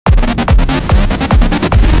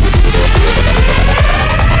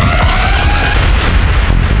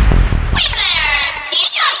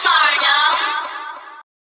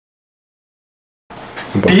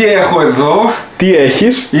Τι έχω εδώ? Τι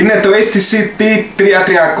έχεις? Είναι το HTC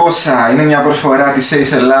P3300. Είναι μια προσφορά της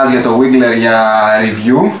Ace Ελλάς για το Wiggler για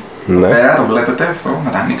review. Ναι. Πέρα το βλέπετε αυτό,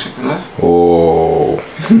 να τα ανοίξω κιόλας.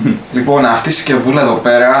 Λοιπόν, αυτή η συσκευούλα εδώ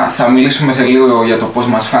πέρα θα μιλήσουμε σε λίγο για το πώς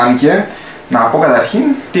μας φάνηκε. Να πω καταρχήν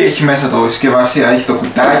τι έχει μέσα το συσκευασία. Έχει το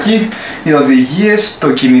κουτάκι, οι οδηγίες, το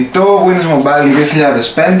κινητό, Windows Mobile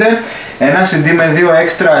 2005, ένα CD με δύο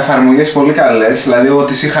έξτρα εφαρμογές πολύ καλές, δηλαδή εγώ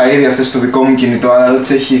τις είχα ήδη αυτές στο δικό μου κινητό, αλλά τις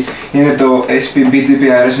έχει, είναι το SPB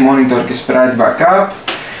GPRS Monitor και Sprite Backup.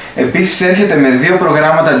 Επίσης έρχεται με δύο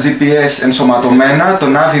προγράμματα GPS ενσωματωμένα, το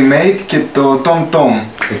Navimate και το TomTom.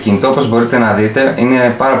 Το κινητό, όπως μπορείτε να δείτε,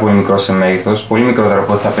 είναι πάρα πολύ μικρό σε μέγεθος, πολύ μικρότερο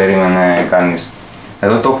από ό,τι θα περίμενε κανείς.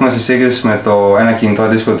 Εδώ το έχουμε σε σύγκριση με το ένα κινητό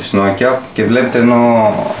αντίστοιχο της Nokia και βλέπετε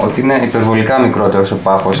ότι είναι υπερβολικά μικρότερο σε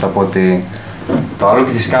πάχος από ότι το άλλο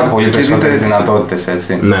και φυσικά πολύ περισσότερες δυνατότητες,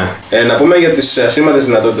 έτσι. Ναι. Να πούμε για τις ασύρματες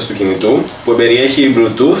δυνατότητες του κινητού που περιέχει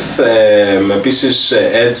Bluetooth, με επίσης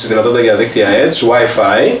Edge, δυνατότητα για δίκτυα Edge,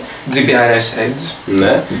 Wi-Fi, GPRS Edge.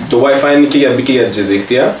 Ναι. Το Wi-Fi είναι και για B και για G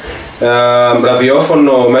δίκτυα.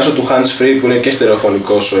 Ραδιόφωνο μέσω του hands-free που είναι και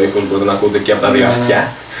στερεοφωνικός ο ήχος, μπορείτε να ακούτε και από τα δύο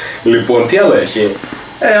αυτιά. Λοιπόν, τι άλλο έχει?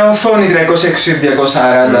 Οθόνη 360-240,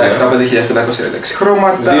 65500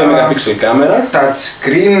 χρώματα, 2 MP κάμερα, touch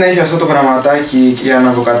screen, έχει αυτό το πραγματάκι για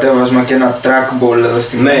αναβοκατέβασμα και ένα trackball εδώ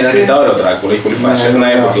στη μέση. Ναι, είναι αρκετά ωραίο trackball, έχει πολύ φάση, έχει ένα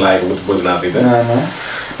iPod like που μπορείτε να δείτε.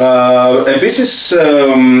 Επίσης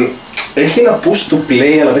έχει ένα push to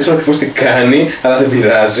play, αλλά δεν ξέρω ακριβώς τι κάνει, αλλά δεν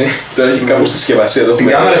πειράζει. Το έχει κάπου στη συσκευασία εδώ. Την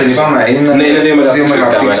κάμερα την είπαμε, ναι, είναι 2 MP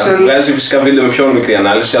κάμερα. Βγάζει φυσικά βίντεο με πιο μικρή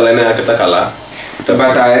ανάλυση, αλλά είναι αρκετά καλά. Η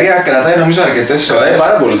μπαταρία κρατάει νομίζω αρκετές ώρες. Κρατάει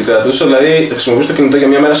πάρα πολύ, την κρατούσε, δηλαδή χρησιμοποιούσε το κινητό για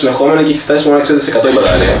μια μέρα συνεχόμενη και έχει φτάσει μόνο 60% η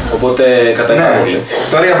μπαταρία. Οπότε κρατάει πάρα πολύ.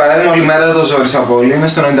 Τώρα για παράδειγμα, όλη μέρα δεν το ζόρισα πολύ, είναι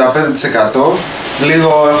στο 95%.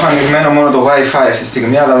 Λίγο έχω ανοιγμένο μόνο το Wi-Fi αυτή τη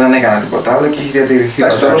στιγμή, αλλά δεν έκανα τίποτα άλλο και έχει διατηρηθεί.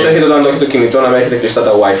 Το προσέχετε όταν το έχετε το κινητό να μην έχετε κλειστά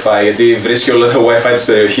τα Wi-Fi, γιατί βρίσκει όλο το Wi-Fi της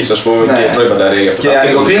περιοχής, ας πούμε, και τρώει μπαταρία γι' αυτό. Και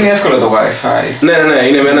ανοιγοκλίνει εύκολα το Wi-Fi. Ναι,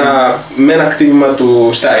 είναι με ένα κτύπημα του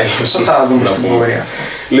style. Θα τα δούμε στην πορεία.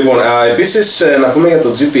 Λοιπόν, επίσης να πούμε για το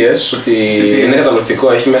GPS ότι είναι καταπληκτικό,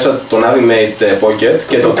 έχει μέσα το Navimate Pocket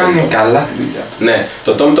και το κάνει καλά τη δουλειά του. Ναι,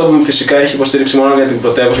 το TomTom φυσικά έχει υποστήριξη μόνο για την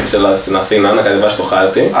πρωτεύουσα της Ελλάδας, στην Αθήνα, να κατεβάσει το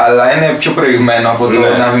χάρτη. Αλλά είναι πιο προηγμένο από το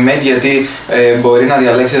Navimate γιατί μπορεί να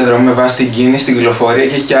διαλέξει διαδρομή με βάση την κίνηση, την κυκλοφορία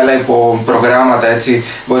και έχει και άλλα υποπρογράμματα, έτσι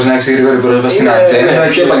μπορείς να έχεις γρήγορη πρόσβαση στην ατζέντα. Είναι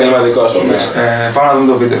πιο επαγγελματικό, ας πούμε. Πάμε να δούμε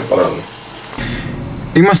το βίντεο.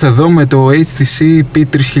 Είμαστε εδώ με το HTC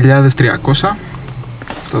P3300.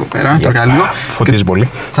 Εδώ πέρα, το εργαλείο. Φωτίζει πολύ.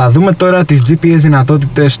 Θα δούμε τώρα τις GPS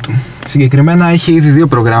δυνατότητες του. Συγκεκριμένα έχει ήδη δύο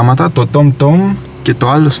προγράμματα, το TomTom και το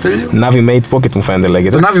άλλο Στέλιο. Navimate Pocket μου φαίνεται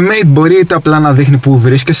λέγεται. Το Navimate μπορεί είτε απλά να δείχνει που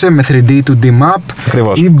βρίσκεσαι με 3D 2D map.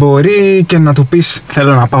 Ακριβώς. Ή μπορεί και να του πεις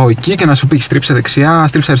θέλω να πάω εκεί και να σου πει στρίψε δεξιά,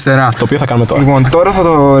 στρίψε αριστερά. Το οποίο θα κάνουμε τώρα. Λοιπόν, τώρα θα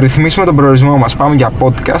το ρυθμίσουμε τον προορισμό μας. Πάμε για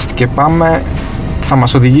podcast και πάμε. Θα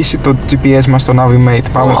μας οδηγήσει το GPS μας στο Navimate.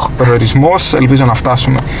 Πάμε προορισμός, ελπίζω να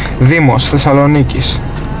φτάσουμε. Δήμος Θεσσαλονίκης.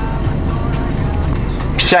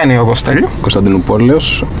 Ποια είναι η οδός, Στέλιο?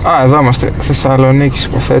 Κωνσταντινούπολεως. Εδώ είμαστε. Θεσσαλονίκης,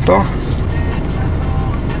 υποθέτω.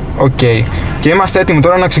 Οκ. Και είμαστε έτοιμοι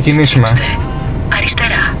τώρα να ξεκινήσουμε.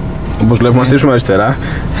 Αριστερά. Όπως βλέπουμε, να στήσουμε αριστερά.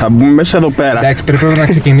 Θα μπούμε μέσα εδώ πέρα. Εντάξει, πρέπει να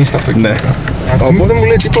ξεκινήσει το αυτοκίνητο. Ναι. Αυτό δεν μου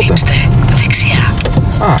λέει τίποτα. Δεξιά.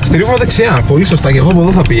 Στρίβω δεξιά. Πολύ σωστά. Και εγώ από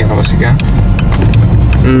εδώ θα πήγαινα βασικά.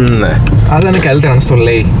 Ναι. Αλλά είναι καλύτερα να στο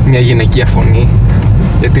λέει μια γυναικεία φωνή.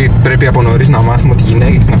 Γιατί πρέπει από νωρίς να μάθουμε ότι οι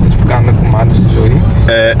γυναίκες είναι αυτές που κάνουν κουμάντο στη ζωή.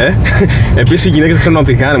 Επίσης οι γυναίκες δεν ξέρουν να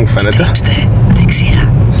οδηγάνε, μου φαίνεται. Στρίψτε δεξιά.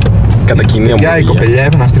 Κατά κοινή Για η κοπελιά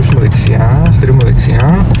έπρεπε να στρίψουμε δεξιά. Στρίβουμε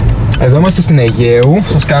δεξιά. Εδώ είμαστε στην Αιγαίου.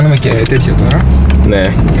 Σας κάνουμε και τέτοιο τώρα.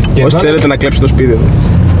 Ναι. Όσοι θέλετε να κλέψετε το σπίτι εδώ.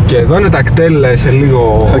 Και εδώ είναι τα κτέλ σε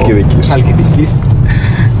λίγο Χαλκιδικής.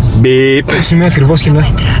 Μπιπ. Σημείο ακριβώς κοινό.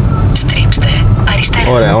 Στρίψτε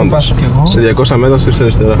αριστερά. Ωραία, όντως. Σε 200 μέτρα στρίψτε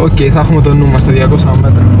αριστερά. Οκ, θα έχουμε το νου μας στα 200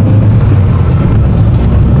 μέτρα.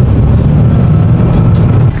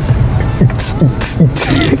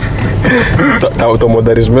 Το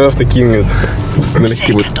μονταρισμένο αυτοκίνητο. Δεν έχει Σε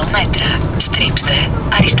τίποτα. 100 μέτρα στρίψτε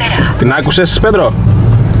αριστερά. Την άκουσες, Πέτρο?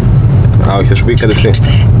 Όχι, θα σου πει κατευθείαν.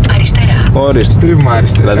 Στρίψτε αριστερά. Ορίστε. Στρίβουμε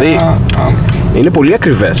αριστερά. Δηλαδή είναι πολύ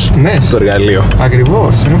ακριβές το εργαλείο.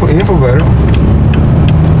 Ακριβώς, είναι φοβερό.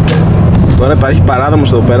 Τώρα υπάρχει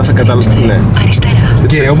παράδομος εδώ πέρα, θα καταλάβει. Ναι. Αριστερά.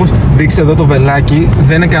 Και όπως δείξε εδώ το βελάκι,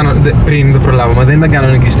 πριν το προλάβαμε, δεν ήταν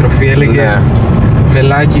κανονική στροφή. Έλεγε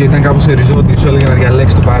βελάκι, ήταν κάπως οριζόντιο, σου έλεγε να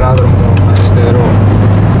διαλέξει το παράδρομο το αριστερό.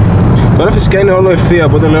 Τώρα φυσικά είναι όλο ευθεία,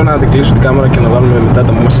 οπότε λέω να αντικλείσω την κάμερα και να βάλουμε μετά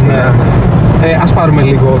τα μας. Ναι. Ας πάρουμε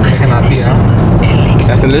λίγο την Καναδία.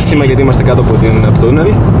 Ελέγξτε. Αστενές σήμερα γιατί είμαστε κάτω από την τούνελ.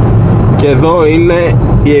 Και εδώ είναι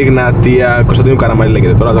η Εγνατία Κωνσταντίνου Καραμαλή,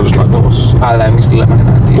 λέγεται τώρα, τέλος πάντων. Αλλά εμείς τη λέμε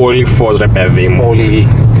Εγνατία. Πολύ φως, ρε παιδί μου. Πολύ.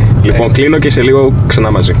 Λοιπόν, Έτσι. κλείνω και σε λίγο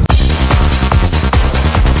ξανά μαζί.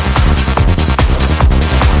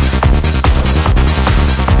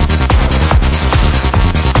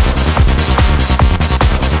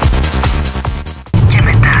 Και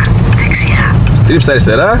μετά δεξιά. Στρίψτε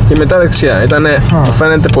αριστερά και μετά δεξιά. Μου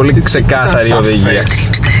φαίνεται πολύ ξεκάθαρη η οδηγία.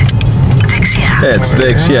 Στρίψτε δεξιά. Έτσι,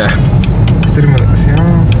 δεξιά. Στρίμα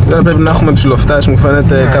δεξιά. Τώρα πρέπει να έχουμε ψηλοφτάσει, μου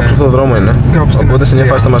φαίνεται κάπου σε αυτό το δρόμο είναι. Κάπου στην Οπότε σε μια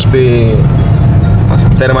αστεία. φάση θα μας πει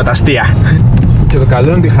τέρμα τα αστεία. Και το καλό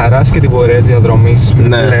είναι ότι χαράσει και την πορεία της διαδρομής.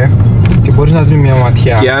 Ναι. Και μπορείς να δεις μια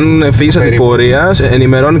ματιά. Και αν φύγεις από την Περίπου. πορεία,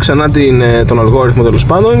 ενημερώνει ξανά τον αλγόριθμο τέλος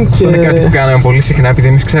πάντων. Αυτό είναι κάτι που κάναμε πολύ συχνά επειδή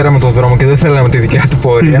εμείς ξέραμε τον δρόμο και δεν θέλαμε τη δικιά του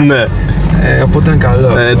πορεία. Ναι. Οπότε είναι καλό.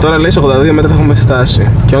 Τώρα λέει 82 μέτρα θα έχουμε φτάσει.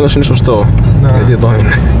 Και όντως είναι σωστό. Ναι. Γιατί εδώ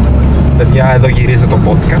είναι. Παιδιά, εδώ γυρίζεται το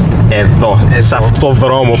podcast. Εδώ, σε αυτό το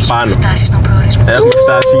δρόμο πάνω. Φτάσει στον προορισμό. Έχουμε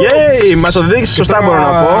φτάσει. Yay! Μας οδήγησε σωστά, Τώρα, μπορώ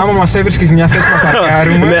να πω. Άμα μας έβρισκε και μια θέση να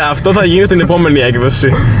παρκάρουμε. Ναι, αυτό θα γίνει στην επόμενη έκδοση.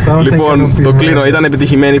 Θα είμαστε Λοιπόν, το ικανοποιημένοι. κλείνω. Ήταν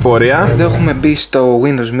επιτυχημένη η πορεία. Εδώ έχουμε μπει στο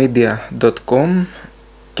windowsmedia.com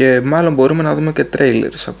και μάλλον μπορούμε να δούμε και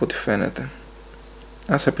trailers από ό,τι φαίνεται.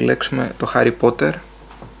 Ας επιλέξουμε το Harry Potter.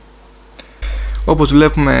 Όπως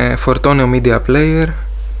βλέπουμε φορτώνει ο media player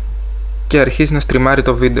και αρχίζει να στριμάρει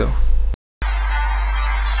το βίντεο.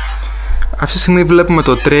 Αυτή τη στιγμή βλέπουμε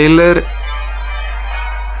το trailer.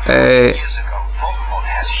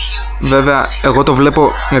 Βέβαια, εγώ το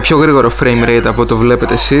βλέπω με πιο γρήγορο frame rate από το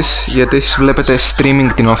βλέπετε εσείς, γιατί εσείς βλέπετε streaming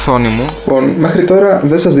την οθόνη μου. Λοιπόν, μέχρι τώρα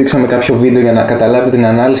δεν σας δείξαμε κάποιο βίντεο για να καταλάβετε την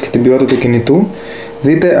ανάλυση και την ποιότητα του κινητού.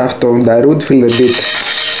 Δείτε αυτό, Darude Feel the Beat.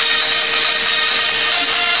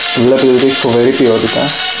 Βλέπετε ότι έχει φοβερή ποιότητα.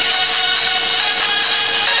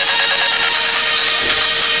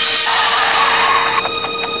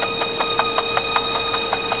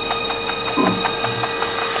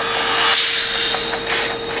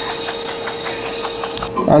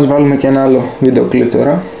 Ας βάλουμε και ένα άλλο βίντεο κλιπ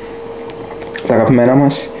τώρα. Τα αγαπημένα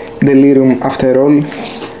μας. Delirium After All.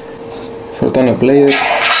 Φορτώνει ο player.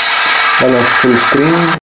 Βάλουμε full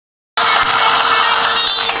screen.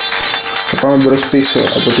 Θα πάμε μπρος πίσω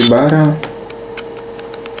από την μπάρα.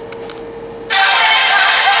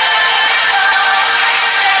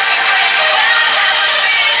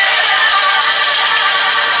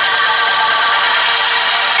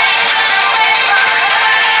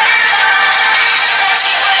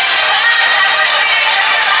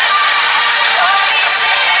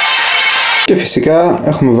 Και φυσικά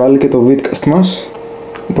έχουμε βάλει και το Vidcast μας.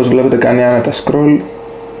 Όπως βλέπετε κάνει άνετα scroll.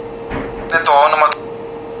 Το όνομα του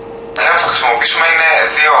που θα χρησιμοποιήσουμε είναι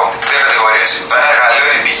δύο κατηγορίες. Το ένα εργαλείο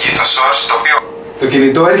είναι η πηγή, το source, το οποίο... Το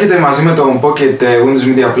κινητό έρχεται μαζί με το Pocket Windows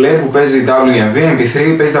Media Player που παίζει WMV, MP3,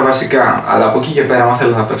 παίζει τα βασικά. Αλλά από εκεί και πέρα, αν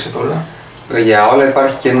θέλετε να παίξετε όλα. Για όλα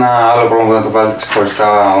υπάρχει και ένα άλλο πρόγραμμα που να το βάλετε ξεχωριστά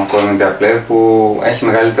ο Core Media Player που έχει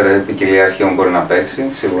μεγαλύτερη ποικιλία αρχείων που μπορεί να παίξει,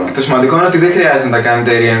 σίγουρα. Το σημαντικό είναι ότι δεν χρειάζεται να τα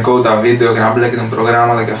κάνετε re-encode τα βίντεο και να μπλέκετε με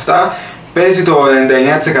προγράμματα και αυτά. Παίζει το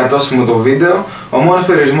 99% μου το βίντεο. Ο μόνος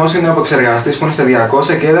περιορισμός είναι ο επεξεργαστής που είναι στα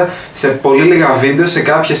 200 και είδα σε πολύ λίγα βίντεο, σε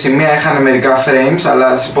κάποια σημεία έχανε μερικά frames,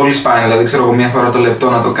 αλλά σε πολύ σπάνια, δηλαδή ξέρω εγώ μία φορά το λεπτό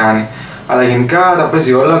να το κάνει. Αλλά γενικά τα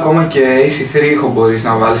παίζει όλα, ακόμα και AC3 ήχο μπορείς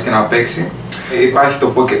να βάλεις και να παίξει. Υπάρχει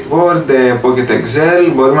το Pocket Word, Pocket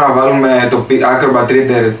Excel, μπορούμε να βάλουμε το Acrobat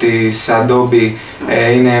Reader της Adobe,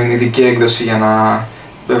 είναι ειδική έκδοση για να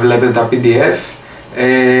βλέπετε τα PDF.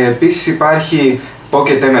 Επίσης υπάρχει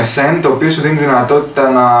Pocket MSN, το οποίο σου δίνει δυνατότητα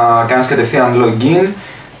να κάνεις κατευθείαν login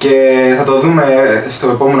και θα το δούμε στο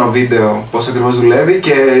επόμενο βίντεο πώς ακριβώς δουλεύει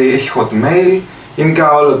και έχει Hotmail,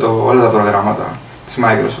 γενικά όλα τα προγράμματα της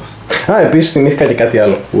Microsoft. Επίσης θυμήθηκα και κάτι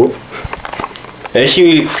άλλο.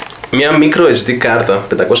 Έχει μια micro SD κάρτα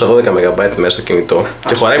 512 MB μέσα στο κινητό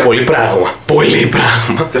και χωράει πολύ πράγμα. Πολύ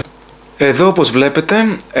πράγμα. Εδώ όπως βλέπετε,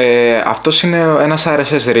 αυτός είναι ένας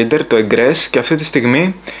RSS reader, το Egress, και αυτή τη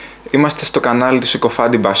στιγμή είμαστε στο κανάλι του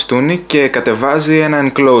Συκοφάντη Μπαστούνη και κατεβάζει ένα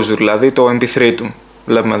enclosure, δηλαδή το MP3 του.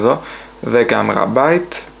 Βλέπουμε εδώ 10 MB.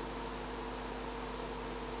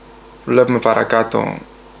 Βλέπουμε παρακάτω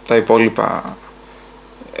τα υπόλοιπα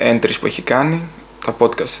entries που έχει κάνει, τα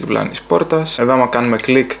podcast της διπλανής πόρτας. Εδώ άμα κάνουμε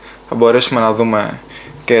κλικ θα μπορέσουμε να δούμε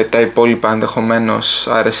και τα υπόλοιπα ενδεχομένως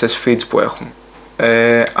RSS feeds που έχουν.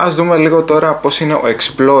 Ας δούμε λίγο τώρα πώς είναι ο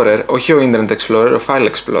Explorer, όχι ο Internet Explorer, ο File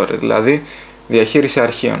Explorer, δηλαδή διαχείριση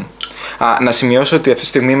αρχείων. Να σημειώσω ότι αυτή τη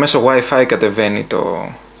στιγμή μέσω Wi-Fi κατεβαίνει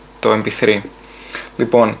το MP3.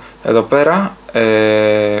 Λοιπόν, εδώ πέρα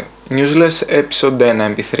Newsless Episode 1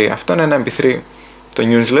 MP3. Αυτό είναι ένα MP3. Το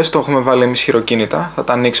Newsless το έχουμε βάλει εμείς χειροκίνητα, θα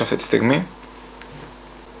τα ανοίξω αυτή τη στιγμή.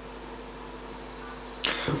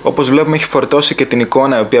 όπως βλέπουμε έχει φορτώσει και την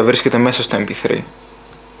εικόνα η οποία βρίσκεται μέσα στο MP3.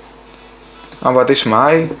 Αν πατήσουμε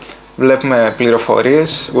I, βλέπουμε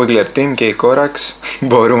πληροφορίες, Wiggler Team και η Corax.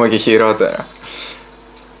 Μπορούμε και χειρότερα.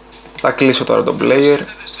 Θα κλείσω τώρα το player.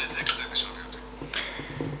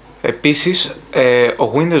 Επίσης,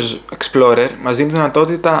 ο Windows Explorer μας δίνει τη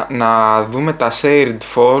δυνατότητα να δούμε τα shared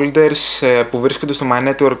folders που βρίσκονται στο My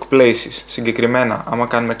Network Places. Συγκεκριμένα, άμα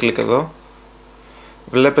κάνουμε κλικ εδώ,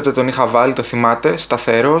 βλέπετε τον είχα βάλει, το θυμάται,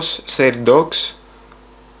 σταθερός, shared docs.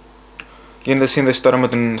 Γίνεται σύνδεση τώρα με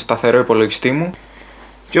τον σταθερό υπολογιστή μου.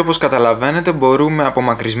 Και όπως καταλαβαίνετε μπορούμε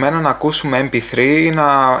απομακρυσμένα να ακούσουμε MP3 ή να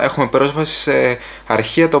έχουμε πρόσβαση σε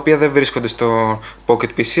αρχεία τα οποία δεν βρίσκονται στο Pocket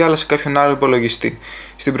PC αλλά σε κάποιον άλλο υπολογιστή.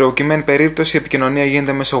 Στην προκειμένη περίπτωση η επικοινωνία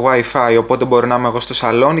γίνεται μέσω Wi-Fi, οπότε μπορώ να είμαι εγώ στο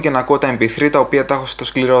σαλόνι και να ακούω τα MP3 τα οποία τα έχω στο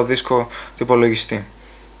σκληρό δίσκο του υπολογιστή.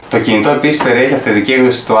 Το κινητό επίσης περιέχει αυθεντική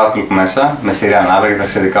έκδοση του Outlook μέσα, με σειρά ανάβρα και τα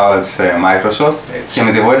εξαιρετικά όλα της Microsoft. Έτσι. Και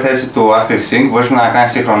με τη βοήθεια του ActiveSync μπορείς να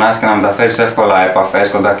κάνεις συγχρονάσεις και να μεταφέρεις εύκολα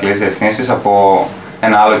επαφές, contact list, διευθύνσεις από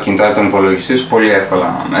ένα άλλο κινητό από τον υπολογιστή σου πολύ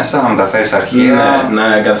εύκολα μέσα, να μεταφέρεις αρχεία. Ναι,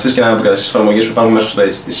 να εγκαταστήσεις και να επικαταστήσεις εφαρμογές που υπάρχουν μέσα στο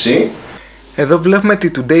HTC. Εδώ βλέπουμε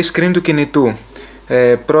τη Today Screen του κινητού.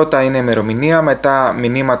 Πρώτα είναι ημερομηνία, μετά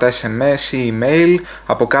μηνύματα SMS ή email,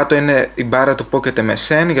 από κάτω είναι η μπάρα του Pocket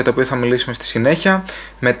MSN για το οποίο θα μιλήσουμε στη συνέχεια,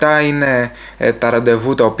 μετά είναι τα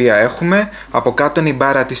ραντεβού τα οποία έχουμε, από κάτω είναι η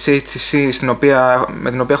μπάρα της HTC με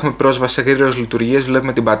την οποία έχουμε πρόσβαση σε γρήγορες λειτουργίες,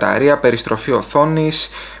 βλέπουμε την μπαταρία, περιστροφή οθόνης,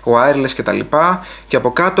 wireless κτλ. Και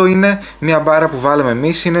από κάτω είναι μια μπάρα που βάλαμε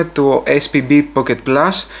εμείς, είναι το SPB Pocket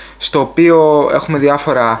Plus, στο οποίο έχουμε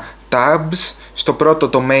διάφορα tabs. Στο πρώτο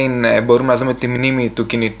το main μπορούμε να δούμε τη μνήμη του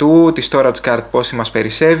κινητού, τη storage card πόση μας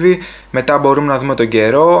περισσεύει, μετά μπορούμε να δούμε τον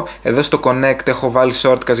καιρό, εδώ στο connect έχω βάλει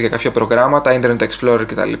shortcuts για κάποια προγράμματα, Internet Explorer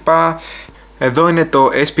κτλ. Εδώ είναι το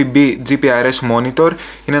SPB GPRS Monitor,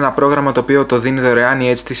 είναι ένα πρόγραμμα το οποίο το δίνει δωρεάν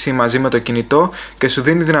η HTC μαζί με το κινητό και σου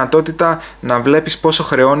δίνει δυνατότητα να βλέπεις πόσο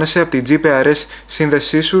χρεώνεσαι από τη GPRS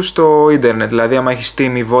σύνδεσή σου στο ίντερνετ. Δηλαδή άμα έχεις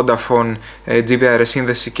Steam ή Vodafone GPRS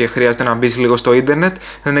σύνδεση και χρειάζεται να μπεις λίγο στο ίντερνετ,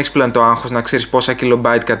 δεν έχεις πλέον το άγχος να ξέρεις πόσα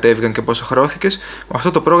kilobyte κατέβηκαν και πόσο χρώθηκες. Με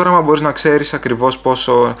αυτό το πρόγραμμα μπορείς να ξέρεις ακριβώς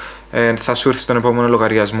πόσο θα σου έρθει στον επόμενο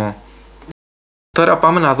λογαριασμό. Τώρα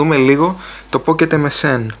πάμε να δούμε λίγο το Pocket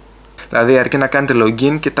MSN. Δηλαδή αρκεί να κάνετε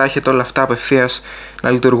login και τα έχετε όλα αυτά απευθείας να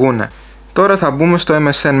λειτουργούν. Τώρα θα μπούμε στο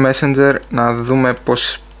MSN Messenger να δούμε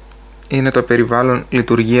πως είναι το περιβάλλον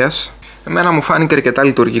λειτουργίας. Εμένα μου φάνηκε αρκετά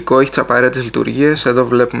λειτουργικό, έχει τις απαραίτητες λειτουργίες. Εδώ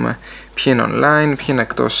βλέπουμε ποιοι είναι online, ποιοι είναι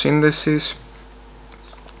εκτός σύνδεσης.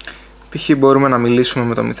 Π.χ. μπορούμε να μιλήσουμε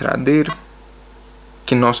με το Μηθραντήρ,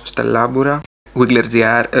 κοινός Στελάμπουρα,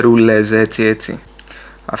 Wiggler.gr, Rules, έτσι.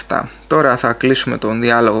 Αυτά. Τώρα θα κλείσουμε τον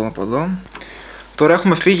διάλογο από εδώ. Τώρα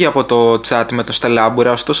έχουμε φύγει από το chat με τον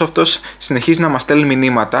Στελάμπουρα, ωστόσο αυτός συνεχίζει να μας στέλνει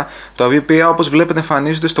μηνύματα, τα οποία όπως βλέπετε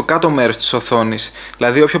εμφανίζονται στο κάτω μέρος της οθόνης.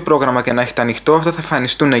 Δηλαδή όποιο πρόγραμμα και να έχετε ανοιχτό, αυτά θα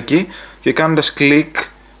εμφανιστούν εκεί και κάνοντας κλικ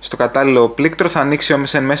στο κατάλληλο πλήκτρο θα ανοίξει ο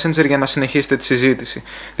MSN Messenger για να συνεχίσετε τη συζήτηση.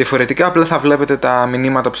 Διαφορετικά απλά θα βλέπετε τα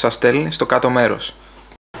μηνύματα που σας στέλνει στο κάτω μέρος.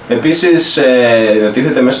 Επίσης,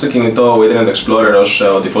 διατίθεται μέσα στο κινητό ο Internet Explorer ως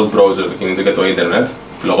ο default browser του κινητού για το Internet,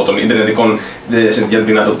 λόγω των ιντερνετικών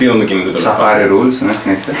δυνατοτήτων του κινητού. Safari rules, ναι,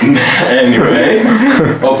 συνέχιστε. Anyway.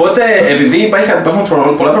 Οπότε, επειδή υπάρχουν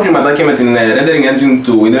πολλά προβληματάκια με την rendering engine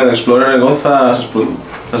του Internet Explorer, εγώ θα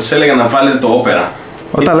σας έλεγα να βάλετε το Opera.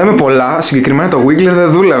 Όταν λέμε πολλά, συγκεκριμένα το Wiggler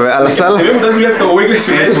δεν δούλευε, αλλά σε άλλα... δεν δουλεύει το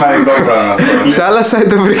Wiggler, είναι σημαντικό πράγμα. Σε άλλα site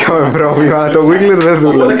δεν βρήκαμε πρόβλημα, αλλά το Wiggler δεν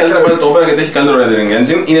δούλευε. Οπότε καλύτερα να βάλετε το Opera γιατί έχει καλύτερο rendering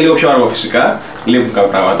engine. Είναι λίγο πιο αργό φυσικά. Λείπουν κάποια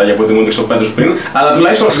πράγματα για που δημιουργούν το εξοπέτους πριν. Αλλά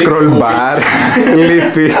τουλάχιστον. Scroll bar,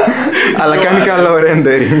 λείπει. Αλλά κάνει καλό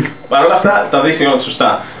rendering. Παρ' όλα αυτά τα δείχνει όλα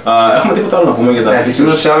σωστά. Έχουμε τίποτα άλλο να πούμε για τα features?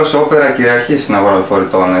 Ούτως ή άλλως Opera κυριαρχεί στην αγορά των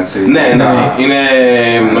φορητών, έτσι. Ναι, είναι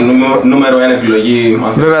νούμερο 1 επιλογή.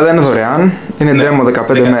 Βέβαια δεν είναι δωρεάν, είναι demo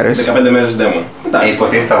 15 μέρες. 15 μέρες demo.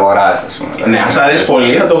 Υποτίθεται θα αγοράσεις, ας πούμε. Ναι, αν σ' αρέσει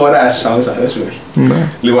πολύ θα το αγοράσεις, αν δεν σ' αρέσει όχι.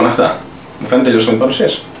 Λοιπόν, αυτά. Μου φαίνεται τελειώσαμε την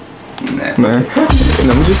παρουσίαση. Ναι.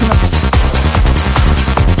 Νομίζω ότι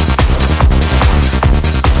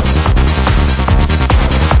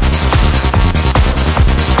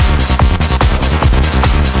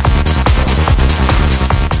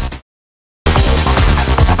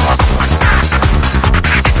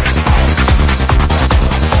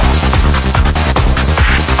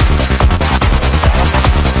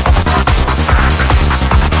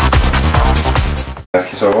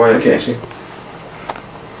Αρχίσω εγώ, έτσι.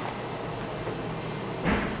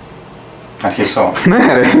 Αρχίσω. Ναι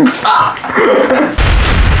ρε.